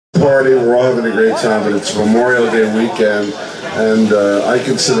party. We're all having a great time, but it's Memorial Day weekend, and I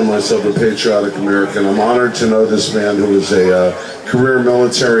consider myself a patriotic American. I'm honored to know this man who is a career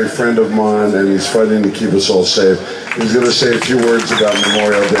military friend of mine, and he's fighting to keep us all safe. He's going to say a few words about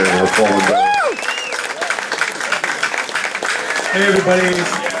Memorial Day and our fallen veterans. Hey everybody,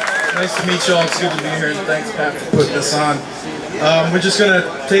 nice to meet you all. It's good to be here, and thanks Pat for putting this on. We're just going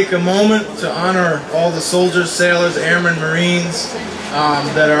to take a moment to honor all the soldiers, sailors, airmen, Marines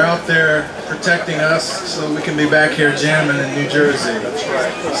that are out there protecting us so we can be back here jamming in New Jersey.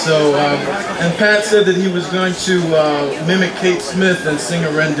 So, and Pat said that he was going to mimic Kate Smith and sing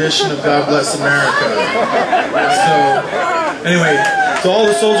a rendition of God Bless America. So, anyway, to all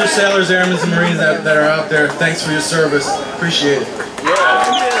the soldiers, sailors, airmen, and Marines that are out there, thanks for your service. Appreciate it.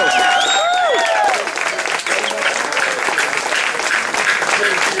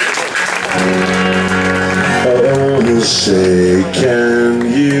 Oh, say, can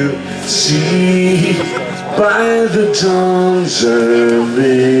you see by the dawn's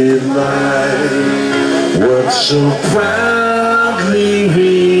early light what so proudly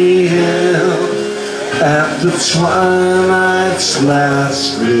we hailed at the twilight's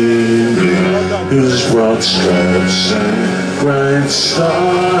last gleaming, whose broad stripes and bright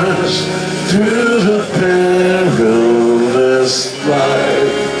stars through the perilous fight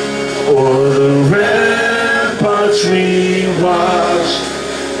o'er the ramparts we watched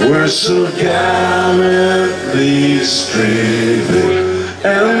were so gallantly streaming,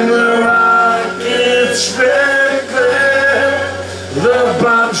 and the rockets red glare, the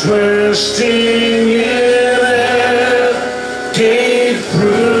bombs bursting in air, gave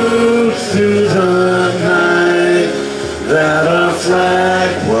proof through the night that our flag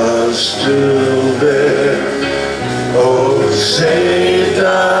was still there. Oh, say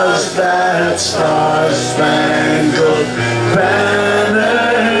does that star-spangled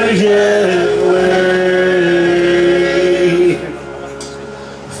banner yet wave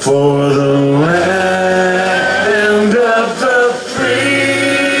for the land of the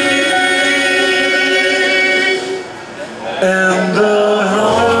free and the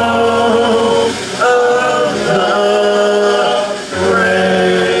home of the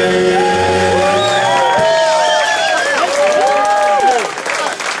brave?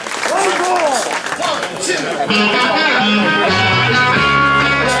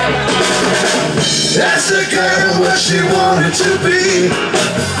 That's the girl what she wanted to be,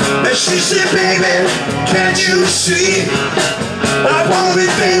 and she said, baby, can't you see? I wanna be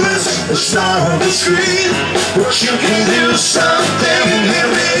famous, a star on the screen, but you can do something in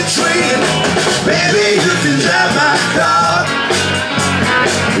between. Baby, you can drive my car.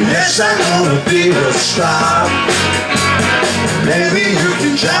 Yes, I wanna be a star. Baby, you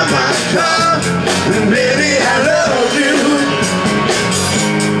can drive my car, and baby, I love you.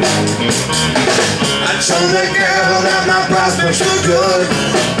 I told that girl that my prospects were good,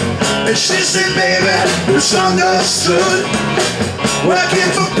 and she said, baby, it's understood. Working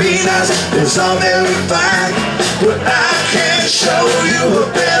for peanuts is all very fine, but I can show you a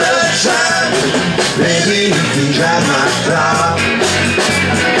better time. Baby, you can drive my car.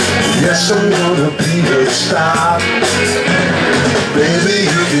 Yes, I'm gonna be a star. Baby,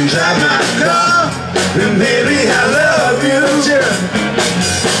 you can drive my car, and baby, I love you.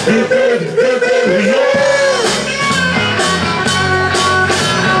 Hey, baby, hey, baby, yeah.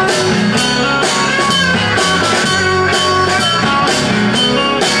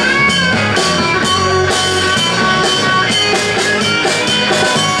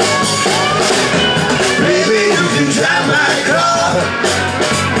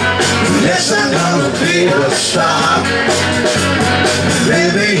 Yes, I'm gonna be a star.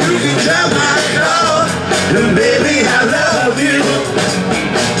 Baby, you can drive my car, and baby, I love you.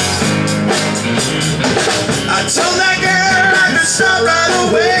 I told that girl I could start right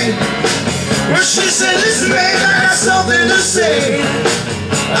away, well, she said, listen, babe, I got something to say.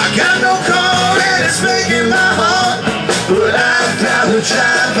 I got no car and it's breaking my heart, but I've got a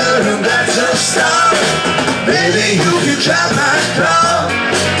driver and that's a star. Baby, you can drive my car.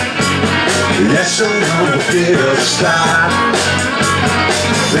 Yes, I'm gonna be a star.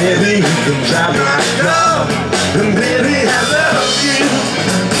 Baby, you can drive my car, and baby, I love you.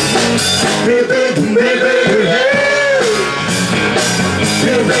 Hey, baby, baby, hey.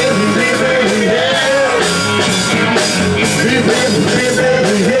 Hey, baby, baby.